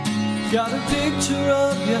Got a picture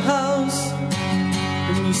of your house,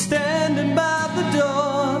 and you're standing by the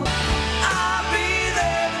door. I'll be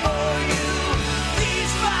there for you.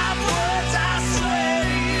 These 5 words I swear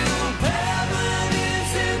to you. Heaven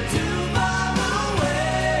isn't too far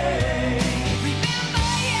away. Remember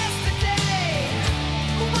yesterday,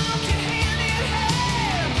 walking hand in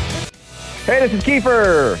hand. Hey, this is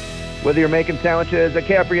Kiefer. Whether you're making sandwiches at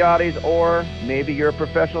Capriotti's or maybe you're a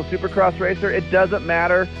professional supercross racer, it doesn't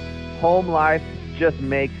matter. Home life just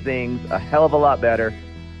makes things a hell of a lot better.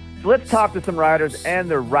 So let's talk to some riders and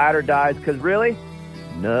their ride or dies, because really,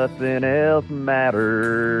 nothing else matters.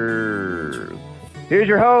 Here's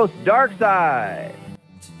your host, Darkside.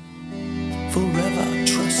 Forever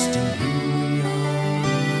trusting who we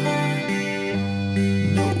are.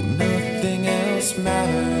 No, nothing else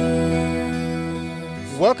matters.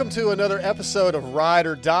 Welcome to another episode of Ride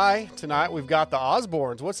or Die. Tonight we've got the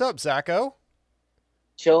Osbornes. What's up, Zacho?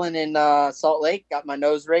 Chilling in Salt Lake. Got my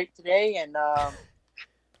nose raped today and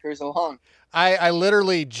cruising along. I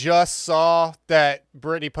literally just saw that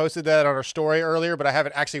Brittany posted that on her story earlier, but I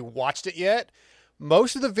haven't actually watched it yet.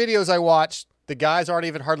 Most of the videos I watched, the guys aren't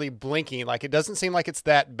even hardly blinking. Like, it doesn't seem like it's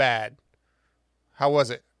that bad. How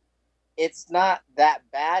was it? It's not that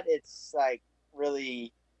bad. It's like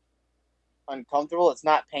really uncomfortable. It's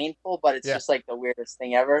not painful, but it's just like the weirdest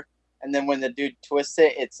thing ever. And then when the dude twists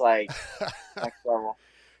it, it's like next level.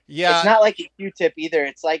 Yeah. It's not like a Q-tip either.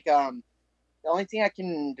 It's like the only thing I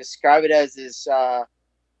can describe it as is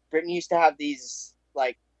Brittany used to have these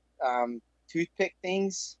like toothpick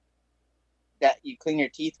things that you clean your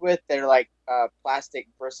teeth with. They're like plastic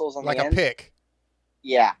bristles on like the end. Like a pick.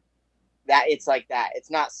 Yeah. That it's like that. It's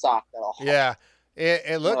not soft at all. Yeah.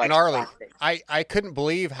 It looked like gnarly. plastic. I couldn't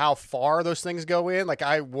believe how far those things go in. Like,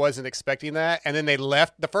 I wasn't expecting that. And then they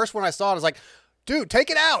left. The first one I saw, I was like, dude, take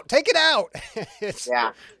it out. Take it out.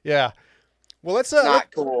 Yeah. Yeah. Well, let's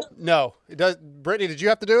Not cool. No, it does. Brittany, did you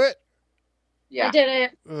have to do it? Yeah. I did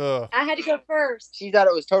it. Ugh. I had to go first. She thought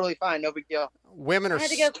it was totally fine. No big deal. Women I are had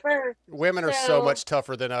to go first. women are so So- much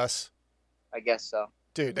tougher than us, I guess so.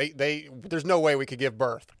 dude. They there's no way we could give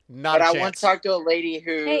birth. Not But a I chance. once talked to a lady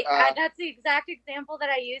who Hey, that's the exact example that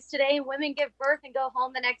I used today. Women give birth and go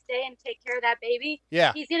home the next day and take care of that baby.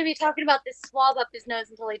 Yeah, He's going to be talking about this swab up his nose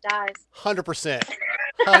until he dies. 100%,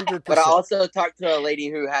 100%. But I also talked to a lady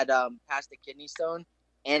who had passed a kidney stone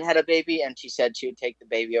and had a baby, and she said she would take the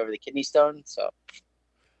baby over the kidney stone. So,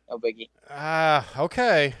 no biggie.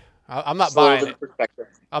 Okay. I'm not Just a little buying bit it. of perspective.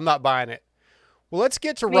 I'm not buying it. Well, let's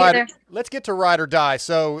get to Me ride. either. Let's get to ride or die.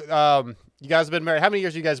 So, you guys have been married. How many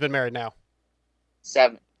years have you guys been married now?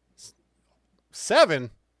 7. 7.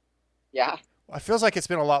 Yeah. Well, it feels like it's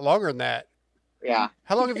been a lot longer than that. Yeah.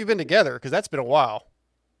 How long have you been together? Because that's been a while.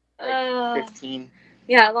 Like 15.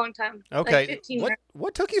 Yeah, a long time. Okay. Like 15 years.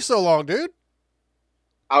 What took you so long, dude?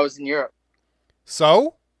 I was in Europe.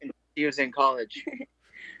 So? He was in college.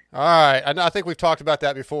 All right. I think we've talked about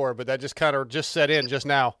that before, but that just kind of just set in just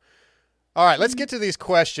now. All right, let's get to these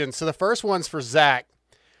questions. So the first one's for Zach.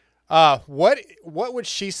 What would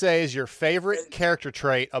she say is your favorite character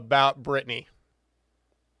trait about Brittany?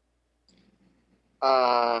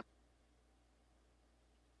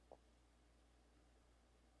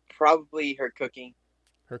 Probably her cooking.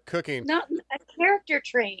 Her cooking. Not a character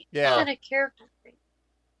trait. Yeah. Not a character trait.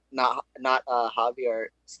 Not a hobby or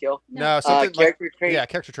skill. No, something like, Character trait. yeah,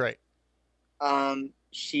 character trait.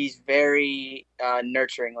 She's very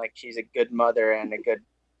nurturing. Like, she's a good mother and a good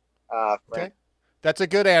friend. Okay. That's a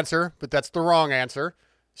good answer, but that's the wrong answer.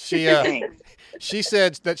 She Thanks. she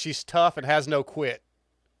said that she's tough and has no quit.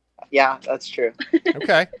 Yeah, that's true.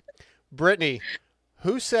 Okay. Brittany,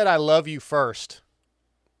 who said I love you first?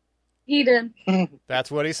 He did.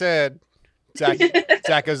 That's what he said.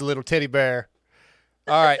 Zach is a little teddy bear.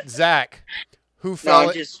 All right, Zach, who No, fell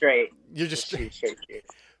I'm just straight. you're just straight.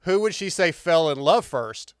 who would she say fell in love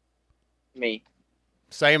first? Me.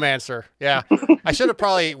 Same answer. Yeah. I should have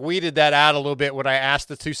probably weeded that out a little bit when I asked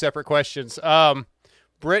the two separate questions.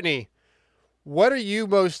 Brittany, what are you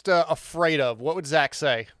most afraid of? What would Zach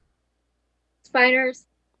say? Spiders.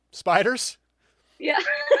 Spiders? Yeah.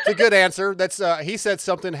 It's a good answer. That's he said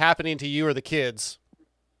something happening to you or the kids.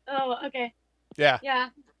 Oh, okay. Yeah. Yeah.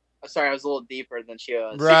 I'm sorry, I was a little deeper than she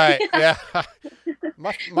was. Right. Yeah.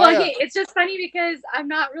 my, Well, it's just funny because I'm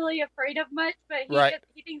not really afraid of much, but Right.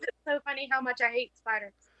 he thinks it's so funny how much I hate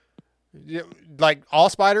spiders. like all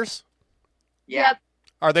spiders? Yeah. Yep.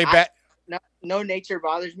 Are they bad? No nature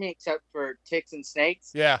bothers me except for ticks and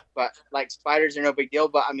snakes. Yeah. But like spiders are no big deal.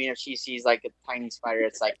 But I mean, if she sees like a tiny spider,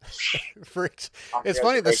 it's like Freaks. off It's the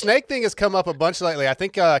funny. The reservation. snake thing has come up a bunch lately. I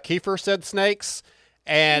think Kiefer said snakes,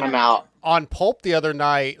 And I'm out. on Pulp the other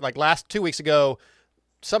night, like 2 weeks ago,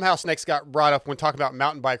 somehow snakes got brought up when talking about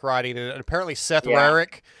mountain bike riding, and apparently Seth Yeah.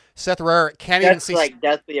 Rarick can't even That's see. like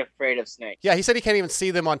deathly afraid of snakes. Yeah, he said he can't even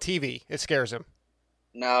see them on TV. It scares him.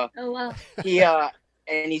 No, Oh wow. he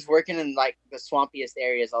and he's working in like the swampiest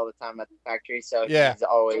areas all the time at the factory, so Yeah. he's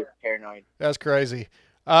always paranoid. That's crazy.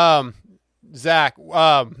 Zach,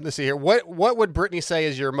 let's see here. What would Brittany say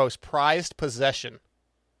is your most prized possession?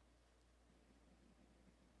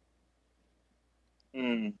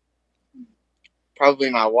 Probably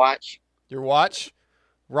my watch. Your watch?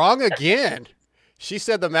 Wrong again. She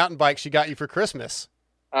said the mountain bike she got you for Christmas.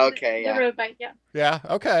 Okay, The yeah. road bike, yeah. Yeah.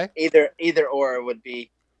 Okay. Either or would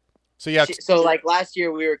be. So yeah. So like last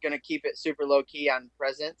year we were gonna keep it super low key on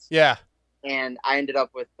presents, Yeah. and I ended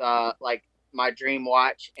up with like my dream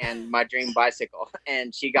watch and my dream bicycle,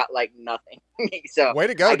 and she got like nothing. So Way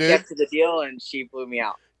to go, I dude. kept to the deal, and she blew me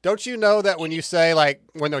out. Don't you know that when you say like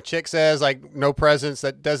when the chick says like no presents,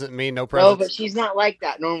 that doesn't mean no No, presents? but she's not like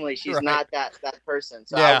that. Normally, she's Right. not that person.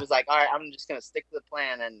 So Yeah. I was like, all right, I'm just gonna stick to the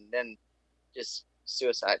plan, and then just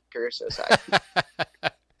career suicide.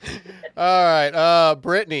 All right,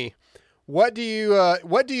 Brittany, what do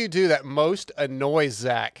you do that most annoys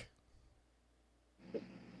Zach?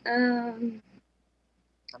 I don't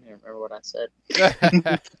even remember what I said.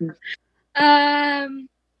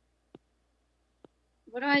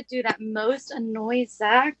 What do I do that most annoys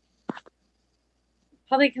Zach?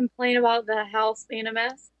 Probably complain about the house being a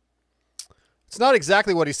mess. It's not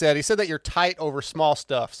exactly what he said. He said that you're tight over small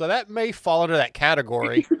stuff, so that may fall into that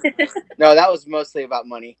category. No, that was mostly about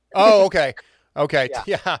money. Oh, okay, okay, Yeah.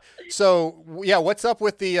 yeah. So yeah, what's up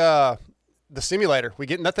with the simulator? We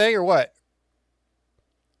getting that thing or what?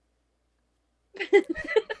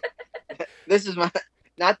 This is my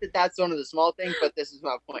not that that's one of the small things, but this is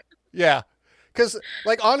my point. Yeah, because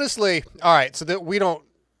like honestly, all right. So that we don't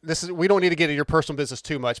need to get into your personal business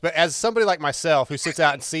too much. But as somebody like myself who sits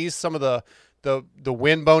out and sees some of the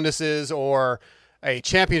win bonuses or a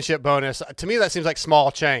championship bonus, to me that seems like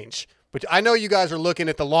small change. But I know you guys are looking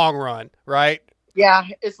at the long run, right? Yeah,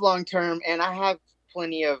 it's long term, and I have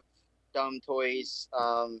plenty of dumb toys.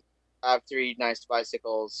 I have 3 nice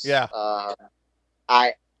bicycles. Yeah.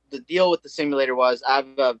 The deal with the simulator was I have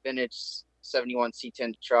a vintage 71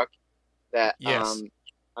 C10 truck that Yes.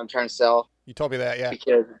 I'm trying to sell You told me that, yeah.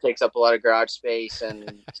 because it takes up a lot of garage space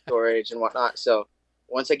and storage and whatnot. So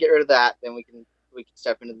once I get rid of that, then we can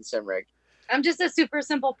step into the sim rig. I'm just a super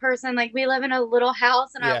simple person. Like, we live in a little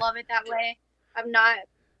house, and Yeah. I love it that way. I'm not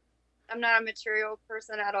a material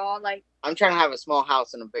person at all. Like, I'm trying to have a small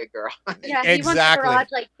house and a big garage. yeah, he wants a Exactly. garage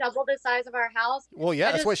like double the size of our house. Well,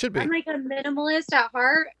 yeah, that's what it should be. I'm like a minimalist at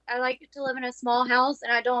heart. I like to live in a small house,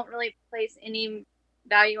 and I don't really place any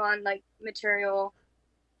value on like material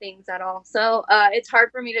things at all. So it's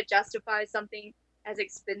hard for me to justify something as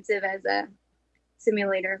expensive as a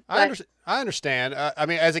simulator. I But understand. I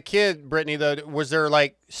mean, as a kid, Brittany, though, was there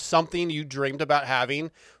like something you dreamed about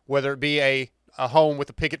having, whether it be a home with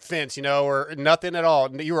a picket fence, or nothing at all?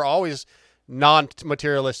 You were always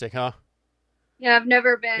non-materialistic, huh? yeah, I've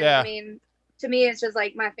never been. Yeah. I mean, to me, it's just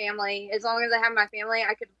like my family. As long as I have my family,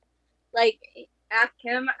 I could like ask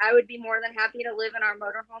him. I would be more than happy to live in our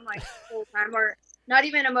motorhome like full time, or not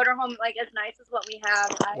even a motorhome like as nice as what we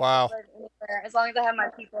have. I Wow. could live anywhere. As long as I have my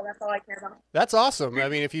people, that's all I care about. That's awesome. I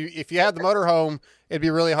mean, if you had the motorhome, it'd be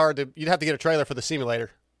really hard you'd have to get a trailer for the simulator.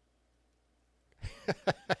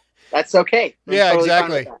 That's okay. I'm Yeah, totally fine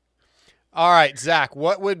exactly. with that. All right, Zach,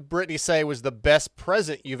 what would Brittany say was the best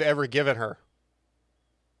present you've ever given her?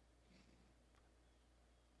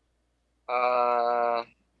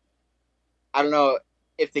 I don't know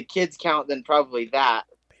if the kids count, then probably that.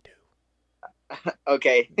 They do.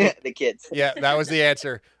 Okay, the kids. Yeah, that was the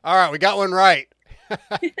answer. All right, we got one right.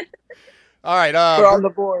 All right, We're on the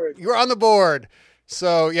board. you're on the board.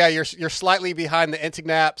 So yeah, you're slightly behind the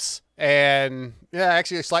Intignaps, and yeah,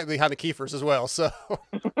 actually you're slightly behind the Kiefers as well. So,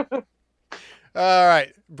 all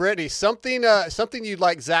right, Brittany, something you'd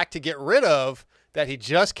like Zach to get rid of that he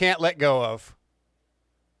just can't let go of.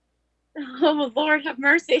 Oh Lord, have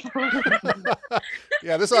mercy.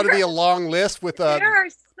 Yeah, this ought to be a long list with There are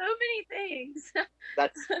so many things.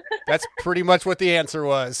 That's pretty much what the answer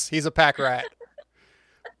was. He's a pack rat.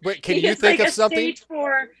 But can you It's think like of a something? stage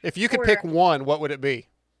 4. If you could for- pick one, what would it be?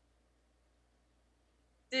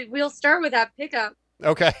 We'll start with that pickup.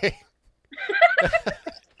 Okay.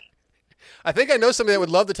 I think I know somebody that would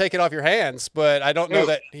love to take it off your hands, but I don't know Who?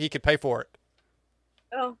 that he could pay for it.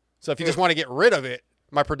 Oh, So if you just want to get rid of it,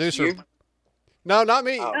 my producer. You? No, not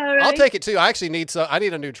me. Oh. really? I'll take it too. I actually need I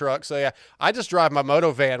need a new truck. So yeah, I just drive my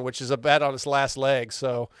moto van, which is about on its last leg.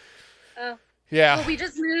 So Oh. Yeah. But we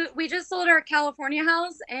just moved. We just sold our California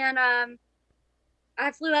house, and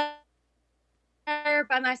I flew out there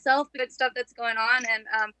by myself. Good stuff that's going on, and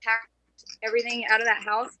packed everything out of that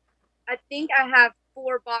house. I think I have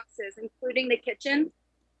 4 boxes, including the kitchen.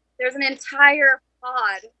 There's an entire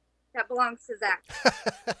pod that belongs to Zach.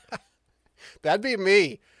 That'd be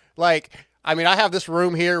me. Like, I mean, I have this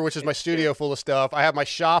room here, which is my studio full of stuff. I have my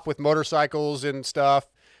shop with motorcycles and stuff.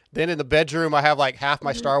 Then in the bedroom, I have like half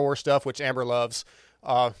my Star Wars stuff, which Amber loves.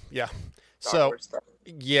 Yeah. Star Wars stuff.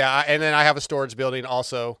 Yeah. And then I have a storage building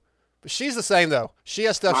also. But she's the same, though. She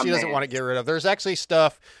has stuff My she doesn't man. want to get rid of. There's actually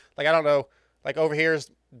stuff, like, I don't know, like over here is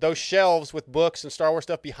those shelves with books and Star Wars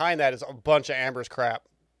stuff. Behind that is a bunch of Amber's crap.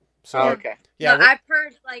 So, Oh, okay. yeah. No, I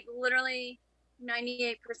purged like literally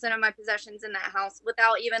 98% of my possessions in that house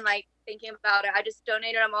without even like thinking about it. I just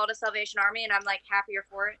donated them all to Salvation Army, and I'm like happier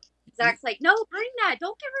for it. Zach's like, no, bring that.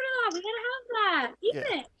 Don't get rid of that. We gotta have that. Keep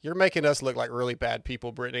Yeah. it. You're making us look like really bad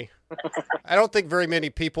people, Brittany. I don't think very many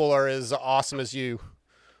people are as awesome as you.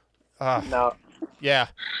 No. Yeah.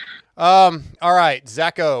 All right,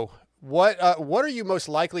 Zacho, what are you most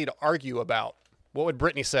likely to argue about? What would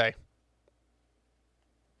Brittany say?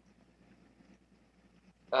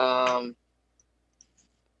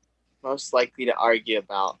 Most likely to argue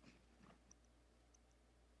about.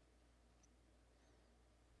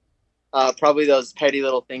 Probably those petty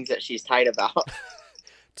little things that she's tight about.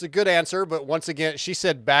 It's a good answer, but once again, she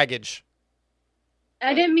said baggage.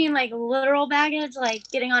 I didn't mean like literal baggage, like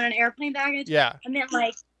getting on an airplane baggage. Yeah. I meant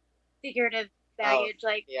like figurative baggage,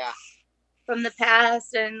 like Yeah. from the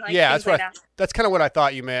past and like Yeah, things that's like what that's kind of what I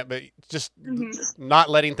thought you meant, but just Mhm. not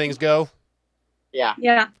letting things go. Yeah.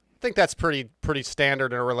 Yeah. I think that's pretty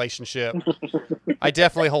standard in a relationship. I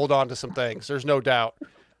definitely hold on to some things. There's no doubt.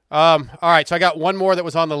 All right, so I got one more that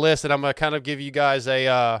was on the list, and I'm gonna kind of give you guys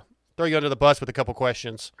a throw you under the bus with a couple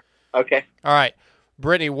questions. Okay. All right,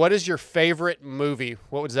 Brittany, what is your favorite movie?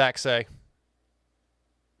 What would Zach say?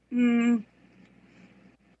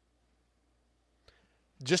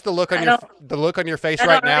 Just the look on your face I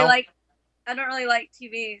right don't really now. I don't really like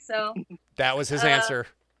TV, so That was his answer.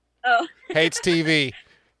 oh. Hates TV.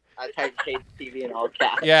 I typed Kate TV in all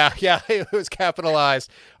caps. Yeah, it was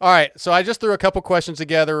capitalized. All right, so I just threw a couple questions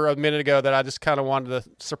together a minute ago that I just kind of wanted to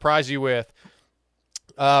surprise you with.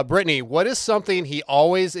 Brittany, what is something he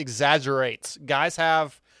always exaggerates? Guys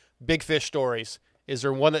have big fish stories. Is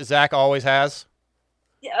there one that Zach always has?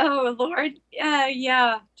 Oh Lord,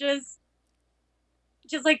 yeah, just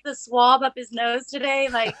like the swab up his nose today.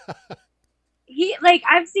 Like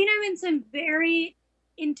I've seen him in some very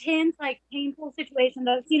intense, like painful situations.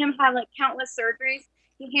 I've seen him have like countless surgeries.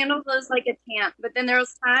 He handles those like a champ. But then there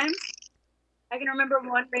was times I can remember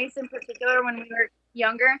one race in particular when we were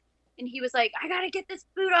younger, and he was like, "I gotta get this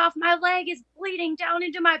boot off. My leg is bleeding down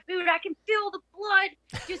into my boot. I can feel the blood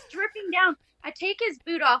just dripping down." I take his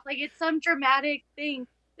boot off like it's some dramatic thing.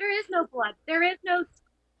 There is no blood. There's no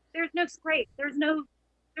scrape. There's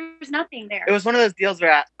nothing there. It was one of those deals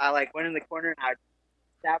where I like went in the corner and I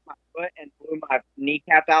stabbed my foot and blew my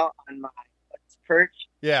kneecap out on my perch.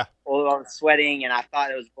 Yeah. Well, I was sweating and I thought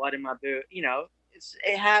there was blood in my boot. You know,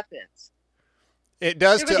 it happens. It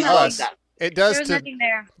does There to was no- us. It does There's to nothing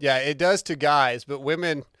there. Yeah, it does to guys, but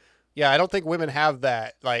women, yeah, I don't think women have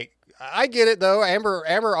that. Like, I get it though.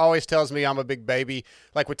 Amber always tells me I'm a big baby,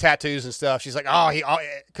 like with tattoos and stuff. She's like,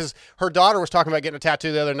 because her daughter was talking about getting a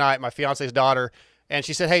tattoo the other night, my fiance's daughter, and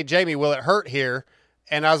she said, "Hey, Jamie, will it hurt here?"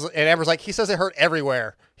 And Amber's like, "He says it hurt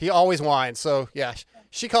everywhere. He always whines." So yeah,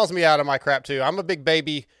 she calls me out on my crap too. I'm a big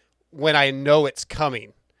baby when I know it's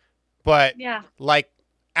coming, but Yeah. like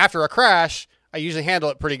after a crash, I usually handle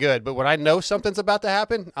it pretty good. But when I know something's about to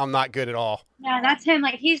happen, I'm not good at all. Yeah, that's him.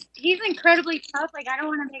 Like he's incredibly tough. Like I don't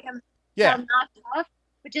want to make him Yeah. sound not tough,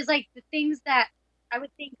 which is like the things that I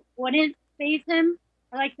would think wouldn't phase him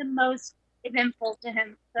are like the most eventful to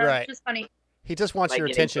him. So Right. it's just funny. He just wants Like your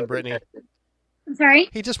getting attention, COVID Brittany. tested. I'm sorry.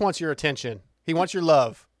 He just wants your attention. He wants your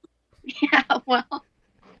love. Yeah. Well.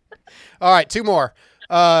 All right, 2 more.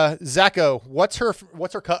 Zacho, what's her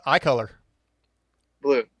eye color?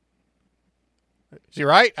 Blue. Is he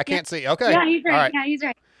right? I can't see. Okay. Yeah, he's right. All right. Yeah, he's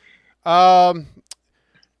right.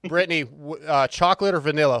 Brittany, chocolate or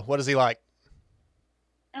vanilla? What is he like?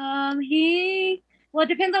 Well, it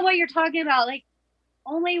depends on what you're talking about. Like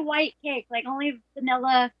only white cake, like only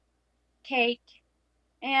vanilla cake,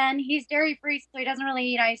 and he's dairy free, so he doesn't really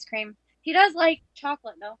eat ice cream. He does like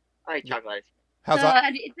chocolate though. I like chocolate ice cream. How's So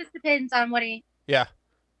Al- it just depends on what he. yeah?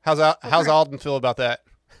 How's Alden feel about that?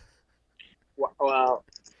 Well,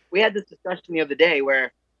 we had this discussion the other day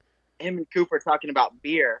where him and Cooper talking about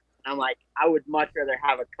beer. I'm like, I would much rather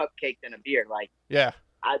have a cupcake than a beer. Like, Yeah.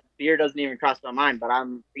 beer doesn't even cross my mind, but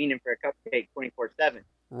I'm fiending for a cupcake 24/7.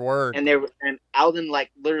 Word. And Alden like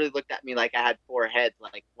literally looked at me like I had 4 heads.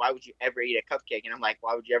 Like, why would you ever eat a cupcake? And I'm like,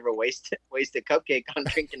 why would you ever waste a cupcake on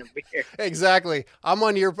drinking a beer? Exactly. I'm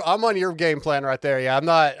on your game plan right there. Yeah, I'm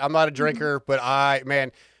not a drinker, but I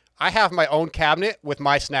have my own cabinet with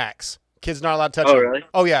my snacks. Kids not allowed to touch them. Really?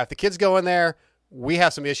 Oh yeah, if the kids go in there, we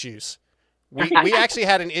have some issues. We actually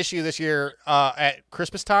had an issue this year at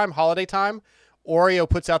Christmas time, holiday time. Oreo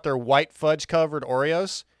puts out their white fudge covered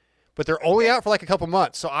Oreos, but they're only out for like a couple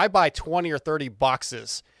months. So I buy 20 or 30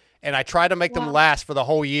 boxes, and I try to make them last for the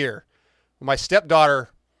whole year. My stepdaughter,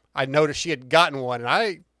 I noticed she had gotten one, and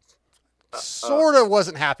I sort of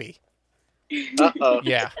wasn't happy. Uh-oh.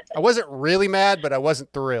 Yeah, I wasn't really mad, but I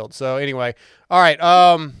wasn't thrilled. So anyway, all right.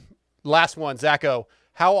 Last one, Zacho.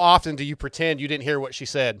 How often do you pretend you didn't hear what she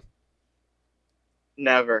said?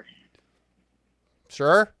 Never.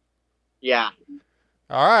 Sure. Yeah.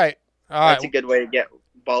 All right. That's a good way to get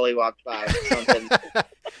bollywopped by something.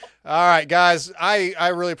 All right, guys. I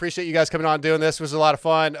really appreciate you guys coming on and doing this. It was a lot of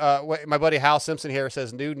fun. My buddy Hal Simpson here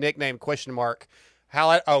says new nickname ? Hal,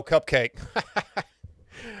 Cupcake.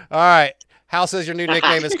 All right. Hal says your new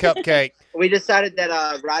nickname is Cupcake. We decided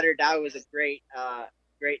that Ride or Die was a great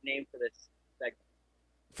name for this segment.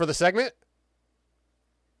 For the segment?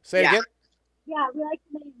 Say it Yeah. again. Yeah, we like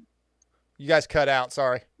the name. You guys cut out.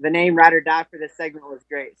 Sorry. The name Ride or Die for this segment was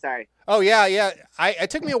great. Sorry. Oh yeah. It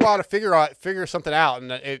took me a while to figure something out,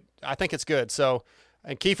 and I think it's good. So,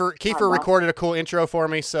 and Kiefer recorded a cool intro for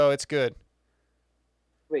me, so it's good.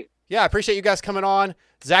 Sweet. Yeah, I appreciate you guys coming on.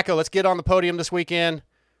 Zacho, let's get on the podium this weekend.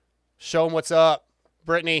 Show them what's up.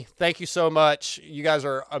 Brittany, thank you so much. You guys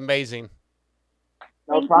are amazing.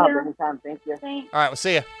 No Thank problem. you. Anytime. Thank you. Thanks. All right, we'll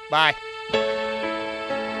see you. Bye.